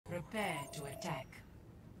Prepare to attack.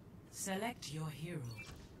 Select your hero.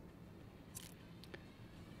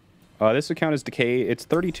 This account is decay. It's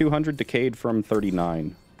 3,200 decayed from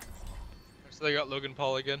 39. So they got Logan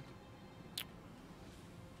Paul again.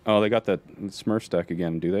 Oh, they got that Smurf deck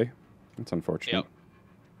again, do they? That's unfortunate.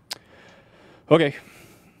 Yep. Okay.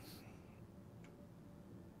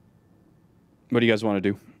 What do you guys want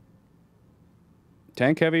to do?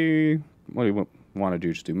 Tank heavy? What do you want to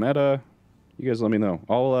do? Just do meta? You guys let me know.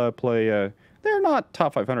 I'll play... they're not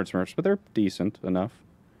top 500 Smurfs, but they're decent enough.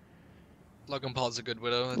 Logan Paul's a good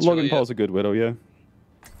widow. That's Logan really Paul's a good widow, yeah.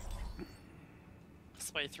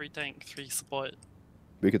 This way, 3 tank, 3 support.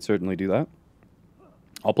 We could certainly do that.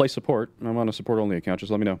 I'll play support. I'm on a support-only account.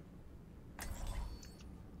 Just let me know.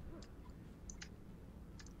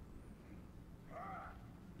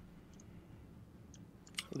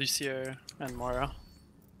 Lucio and Moira.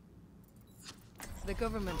 The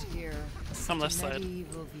government here. Some left side.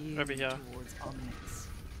 Over here.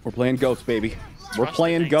 We're playing goats, baby. We're Rush the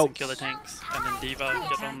playing tanks goats. and kill the tanks, and then Diva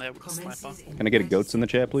get on there with the sniper. Can I get a goats in the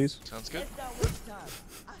chat, please? Sounds good.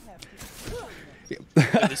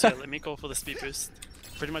 Lucio, let me call for the speed boost.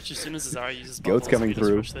 Pretty much as soon as Zara uses bubble, Goats coming we just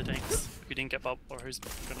through. rush their tanks. If we didn't get bubble, or who's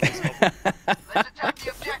gonna lose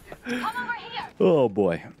bubble? Oh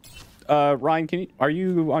boy. Ryan, are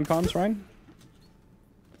you on comms, Ryan?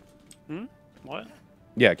 Hmm? What?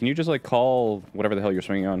 Yeah, can you just like call whatever the hell you're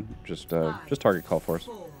swinging on? Just target call for us,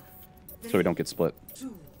 so we don't get split.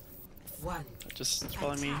 2, 1. Just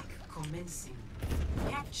follow me. Commencing.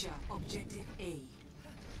 Capture objective A.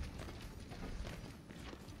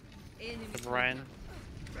 With Ryan.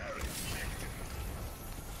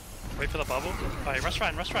 Wait for the bubble. Alright, rush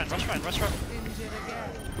Ryan, rush Ryan, rush Ryan, rush Ryan.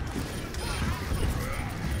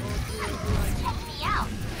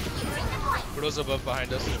 Widow's above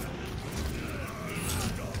behind us.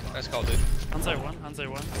 Nice call, dude. Hanzo 1, Hanzo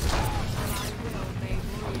 1.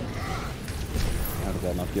 How did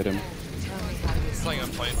that not get him? Playing on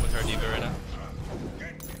point with our Diva right now.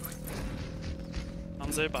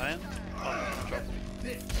 Hanzo by him. Oh, drop.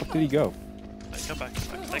 Where did he go? Right, go back, go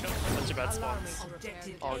back. They got a bunch of bad spots.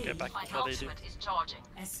 I'll get back before they do.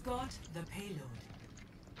 Escort the payload.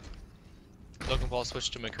 Logan Paul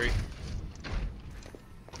switched to McCree.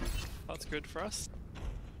 That's good for us.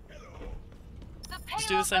 Just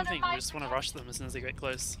do the same thing, we just want to rush them as soon as they get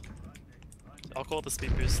close. I'll call the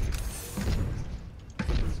speed boost.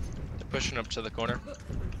 They're pushing up to the corner.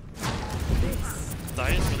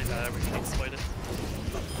 Dire's really bad, we can exploit it.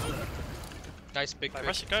 Nice big Right, fish.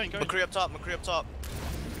 rush it, going. McCree up top, McCree up top.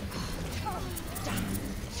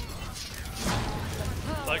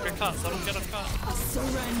 Logo cut, someone get a cut.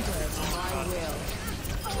 Surrender to my will.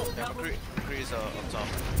 Yeah, McCree's up top.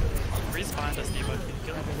 Breeze behind us, Diva.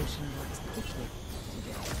 Kill him.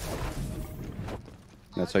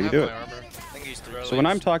 That's how you do it. I think he's through. So when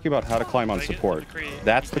I'm talking about how to climb on support,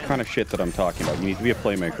 that's the kind of shit that I'm talking about. You need to be a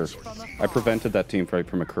playmaker. I prevented that team fight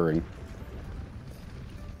from occurring.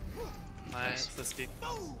 Nice, let's go.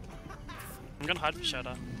 I'm gonna hide for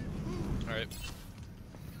Shadow. Alright.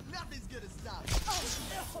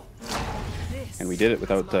 And we did it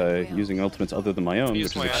without using ultimates other than my own,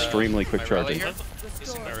 which is extremely quick charging.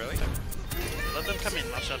 Using my rally. Let them come in,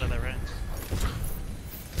 I'll shadow their range.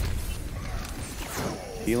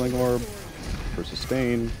 Healing orb for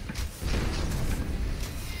sustain.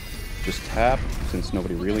 Just tap, since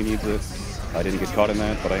nobody really needs it. I didn't get caught in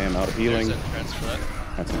that, but I am out of healing.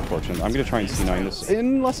 That's unfortunate. I'm gonna try and C9 this,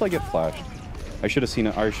 unless I get flashed. I should have seen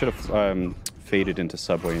it. I should have faded into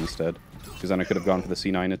Subway instead, because then I could have gone for the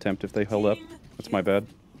C9 attempt if they held up. That's my bad.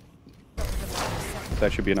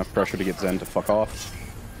 That should be enough pressure to get Zen to fuck off.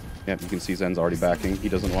 Yeah, you can see Zen's already backing. He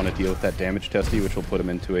doesn't want to deal with that damage testy, which will put him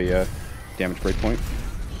into a damage breakpoint.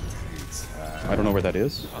 I don't know where that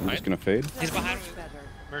is. I'm just gonna fade. He's behind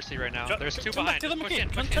Mercy right now. There's two behind. Turn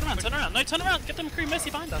around, turn around. No, turn around. Get the McCree Mercy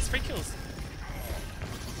behind us. 3 kills.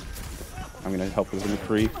 I'm gonna help with the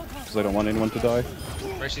McCree, because I don't want anyone to die.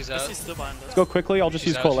 Mercy's out. Mercy's still behind us. Let's go quickly. I'll just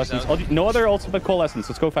use out, Coalescence. she's out. No other ults but Coalescence.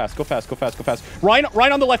 Let's go fast. Go fast. Go fast. Go fast. Ryan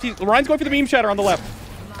on the left. Ryan's going for the beam shatter on the left.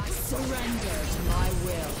 Surrender to my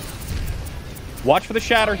will. Watch for the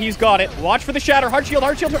shatter. He's got it. Watch for the shatter. Hard shield.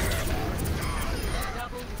 Hard shield.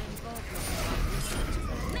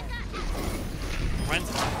 Ryan's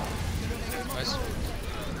Nice.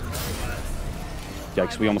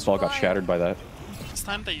 Yikes, we almost all got shattered by that. This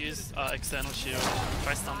time they use external shield.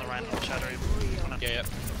 Try stun the Ryan and shadow him. Yeah.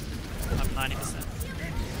 I'm 90%.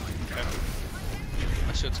 Okay.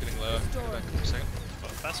 My shield's getting low. Go back for a second.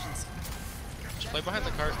 But Bastion's. Just play behind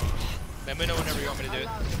the cart. Let me know whenever you want me to do it.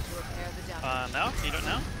 Now? You don't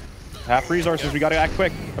now? Half resources. We gotta act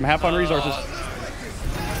quick. I'm half on resources.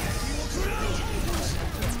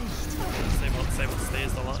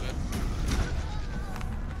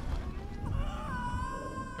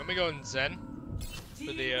 we go in Zen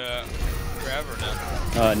for the grab or no?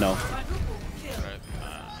 No. Alright.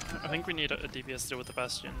 I think we need a DPS to do with the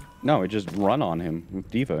Bastion. No, we just run on him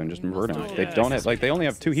with D.Va and just murder him. They Yeah, don't have, like, they only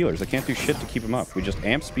have 2 healers. They can't do shit to keep him up. We just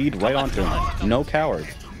amp speed right onto him. No coward.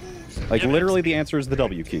 Like, literally the answer is the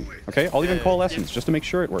W key. Okay? I'll even call lessons just to make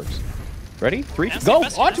sure it works. Ready? 3, go!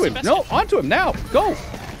 Onto him! No, onto him now! Go!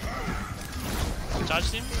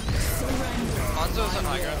 Charge team? Hanzo's on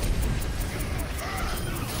high ground.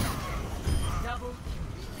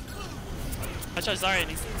 I charge Zarya.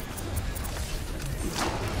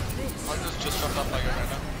 Hanzo's just jumped up high ground right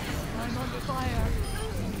now. I'm on fire.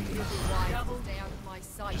 Stay out of my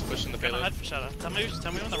sight. Just pushing the Gonna payload. head for Shadow. Tell me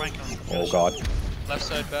when the rank on. Oh god. Left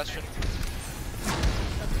side Bastion.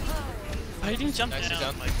 Oh, he didn't jump Nicely down.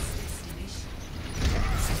 done. Like,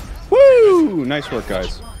 Woo! Nice work,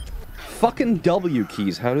 guys. Fucking W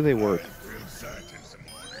keys, how do they work?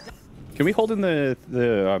 Can we hold in the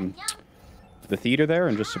theater there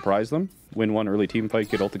and just surprise them? Win one early team fight,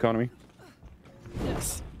 get ult economy?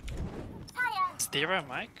 yes. Is D.Va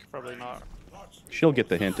Mike? Probably not. She'll get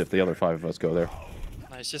the hint if the other 5 of us go there.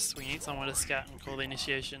 No, it's just we need someone to scat and call the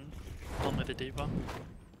initiation. Call me the D.Va.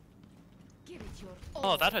 Give it your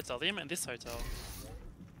Oh, that hotel. They meant this hotel.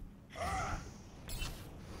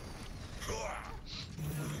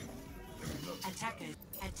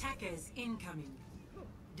 Attackers incoming.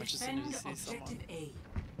 I just Defend need to see someone. objective A.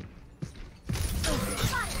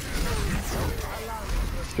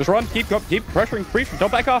 Just run, keep pressuring,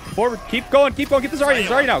 don't back off, forward, keep going, get the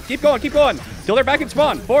Zarya now, keep going, till they're back in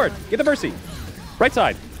spawn, forward, get the Mercy, right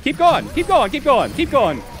side, keep going. Come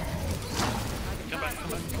back.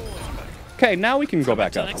 Okay, now we can go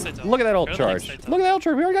back to up. the next hotel. Look at that ult Go to the next charge, hotel. look at that ult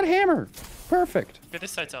charge, we already got a hammer, perfect. Go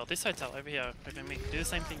this hotel, over here, over me. Do the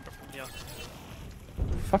same thing, but from here.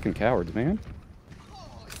 Fucking cowards, man.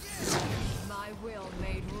 my will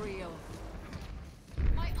made real.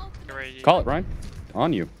 Get ready. Call it, Ryan,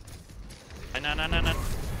 on you. No.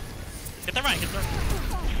 Get the rank,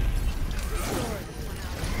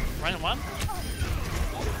 Ryan one.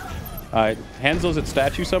 Hanzo's at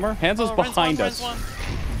statue somewhere, Hanzo's Oh, behind Ryan's us. one.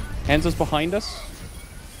 Hanzo's behind us.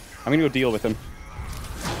 I'm gonna go deal with him.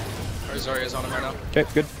 Or Zarya's on him right now. Okay,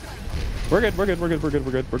 good. We're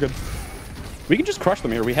good. We can just crush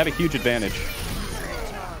them here. We have a huge advantage.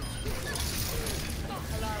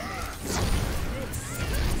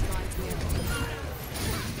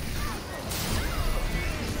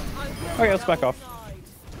 Okay, let's back off.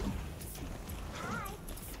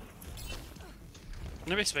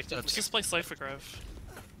 Never expected. Let's just play slow for Grove.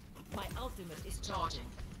 My ultimate is charging.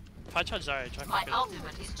 If I charge Zarya, try My for it.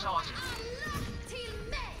 ultimate is charging.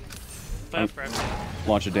 Play off Grove.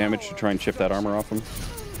 Launch a damage to try and chip that armor off him.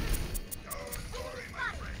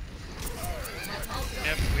 We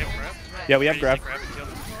have Grove. Yeah, we have grab.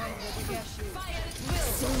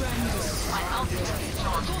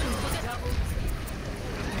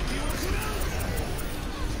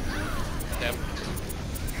 Damn.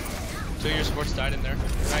 2 of your supports died in there.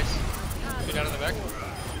 Nice. Be down in the back.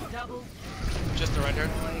 Just the right here.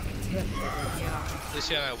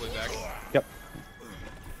 Luciana will be back. Yep.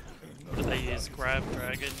 Did they use Grab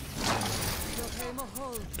Dragon?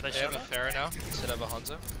 Did they They shove have a it? Pharah now instead of a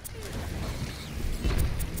Hanzo.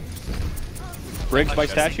 Briggs by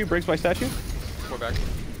statue. We're back.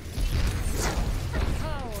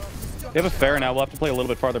 They have a Pharah now. We'll have to play a little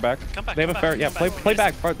bit farther back. Come back, They have a come back, Pharah. Yeah, come back. play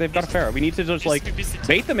back. They've got a Pharah. We need to just like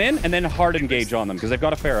bait them in and then hard engage on them because they've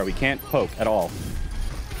got a Pharah. We can't poke at all.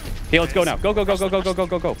 Okay, let's go now. Go. Through hotel.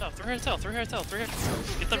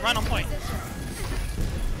 Get the run on point.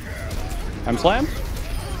 I'm slammed.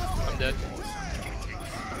 I'm dead.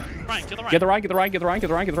 Ryan, kill the Ryan. Get the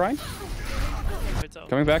Ryan. Hotel.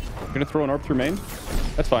 Coming back. Gonna throw an orb through main.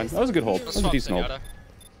 That's fine. That was a good hold. That was a Swap decent hold.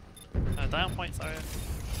 Zenyatta. Die on point, sorry.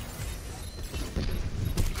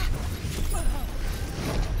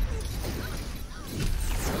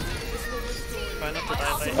 Try not to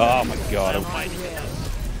die late. Oh my god. Die on point.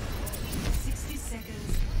 60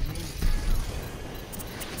 seconds.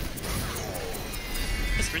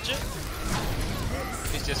 Just bridge it.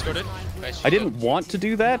 He's discorded. Nice. I didn't want to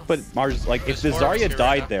do that, but Mars, like, if the Zarya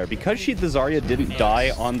died there, because the Zarya didn't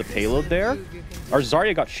die on the payload there, our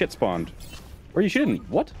Zarya got shit spawned. Or you shouldn't.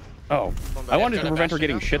 What? Oh. I wanted to prevent her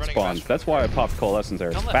getting shit spawned. That's why I popped Coalescence there.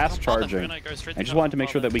 It's Come left, fast come left, we're charging. gonna go straight I to just top, wanted to make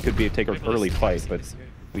sure that we could take an Maybe early let's fight, see but this here.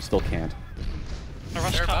 we still can't. No,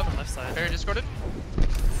 rush Fair top enough. on left side. Pharah discorded.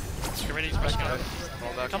 Get ready to rush top.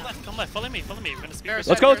 Fall back. Come left, follow me. We're gonna speed. Fair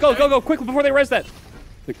Let's go, quick before they res that.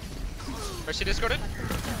 Mercy discorded.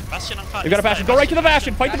 Bastion on fire. We got a Bastion. Go right to the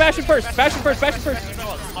Bastion. Fight the Bastion first. Bastion first.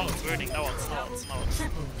 No, it's wounding. No, it's not.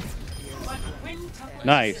 But when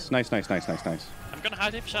Nice. I'm gonna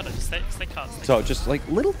hide here for shadow. Just stay cut. So just like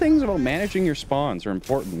little things about managing your spawns are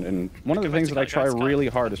important, and one of the things that I try really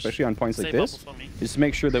hard, especially on points like this, is to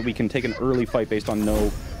make sure that we can take an early fight based on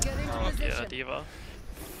no. Yeah, Diva.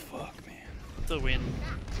 Fuck, man. To win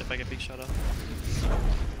if I get big shadow.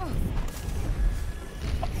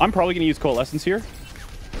 I'm probably gonna use Coalescence here.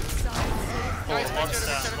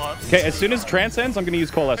 Okay, as soon as Trance ends, I'm gonna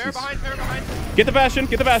use Coalescence. Get the Bastion,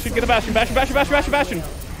 get the Bastion, get the Bastion, Bastion.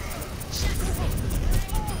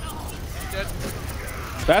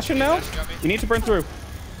 Bastion now? You need to burn through.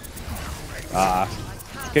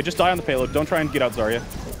 Okay, just die on the payload. Don't try and get out Zarya.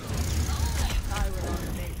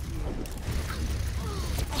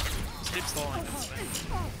 Keep stalling.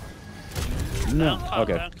 No.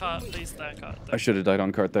 Okay. Down cart, please, down cart. I should have died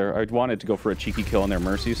on cart there. I wanted to go for a cheeky kill on their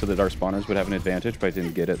Mercy so that our spawners would have an advantage, but I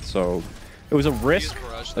didn't get it. So it was a risk.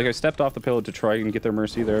 Like I stepped off the payload to try and get their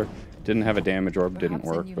Mercy there. Didn't have a damage orb, didn't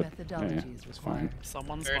work, but yeah, it's fine.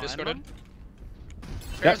 Someone's Very behind discorded. them.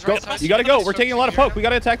 Yeah, go. You gotta go. We're taking a lot of poke. We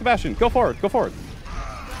gotta attack the Bastion. Go forward. Go forward.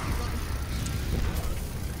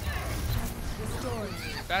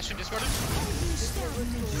 Bastion discorded.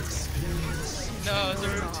 No, it's a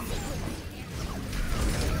root.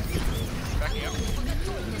 Backing up.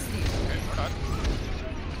 Okay, we're not.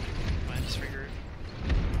 Minus regroup.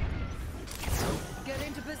 Get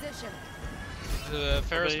into position. The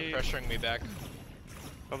Pharaoh's been pressuring me back.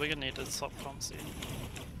 Probably gonna need to swap comms soon.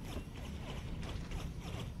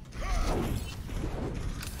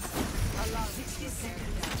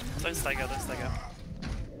 Don't stagger.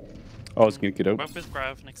 Oh, it's gonna get out. Work with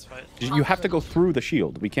Grav next fight. You have to go through the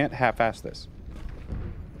shield. We can't half-ass this.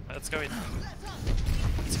 Let's go in.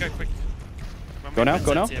 Let's go quick. When Go we now. win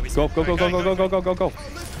Go now. sets, yeah, we Go. say- Go. Go. Go. Go. Go. Go. Go. Go.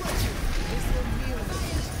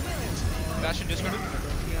 Bastion discorded.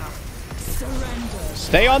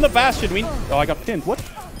 Stay on the Bastion. Oh, I got pinned. What?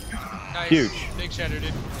 Nice. Huge. Big shatter,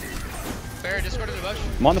 dude. Pharaoh discorded the bush.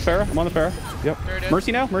 I'm on the Pharah. Yep. Pharaoh dead.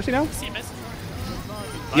 Mercy now. See, miss.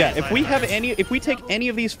 Yeah. If we take any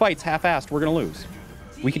of these fights half-assed, we're gonna lose.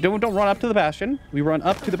 We don't run up to the Bastion. We run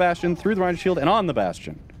up to the Bastion, through the Rhino Shield, and on the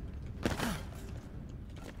Bastion.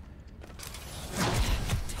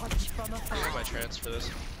 I'll my trance for this.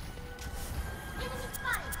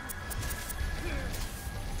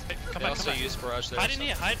 Come They back, also come back. use barrage there. Hide in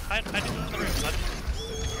here, hide in the room.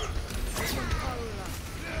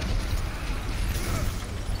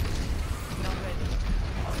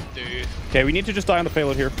 Dude. Okay, we need to just die on the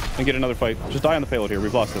payload here and get another fight. Just die on the payload here.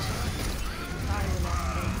 We've lost this.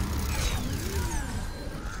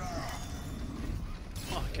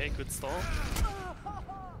 Oh, okay, good stall.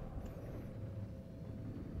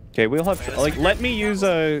 Okay, we'll have to, like, let me use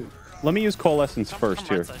Coalescence first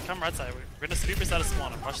here. Come right side. We're gonna sweep us out of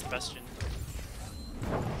spawn and rush the Bastion.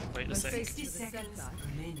 Wait a sec. 60 seconds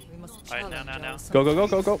remaining. Alright, now.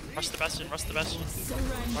 Go. Rush the Bastion. Rush the Bastion.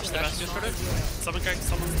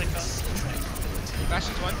 Someone take that.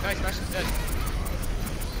 Bastion's one. Nice, Bastion's dead.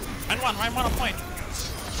 Ryan one on point.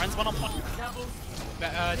 Ryan's one on point.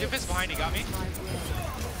 Doofus behind, he got me.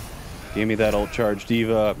 Give me that ult charge,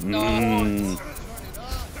 Diva. Same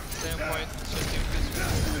point.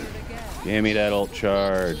 Give me that ult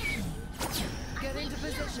charge. Get into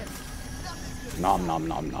position. Nom.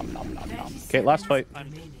 Okay, last fight.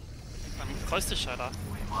 I'm close to Shadow.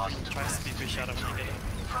 Try to speed through Shadow when I get it.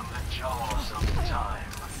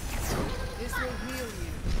 This will heal you.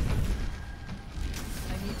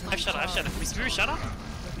 I have Shadow. Can we speed through Shadow?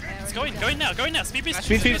 It's going now. Speed boost.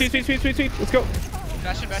 Speed. Let's go.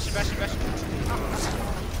 Bastion.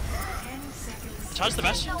 Charge the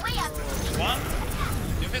Bastion. One.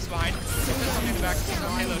 Doofus behind. Doofus coming back.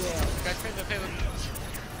 Payload. Guys, trade the payload.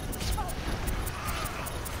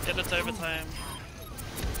 Get it to overtime.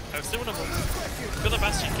 Oh, still winnable. Kill the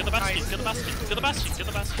Bastion.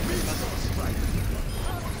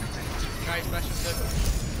 Nice, Bastion's dead.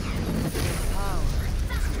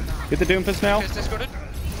 Get the Doomfist now. Doofus discorded.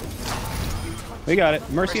 We got it.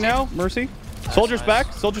 Mercy now. Mercy. Soldiers back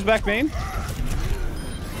main.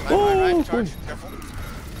 Ryan, Oh, charge. Careful.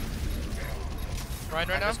 Ryan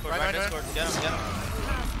right now. Ryan. Get him.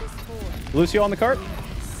 Lucio on the cart.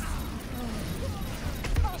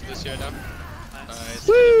 Just this here now. Nice.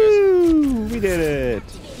 Woo! We did it.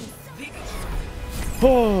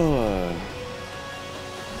 Oh.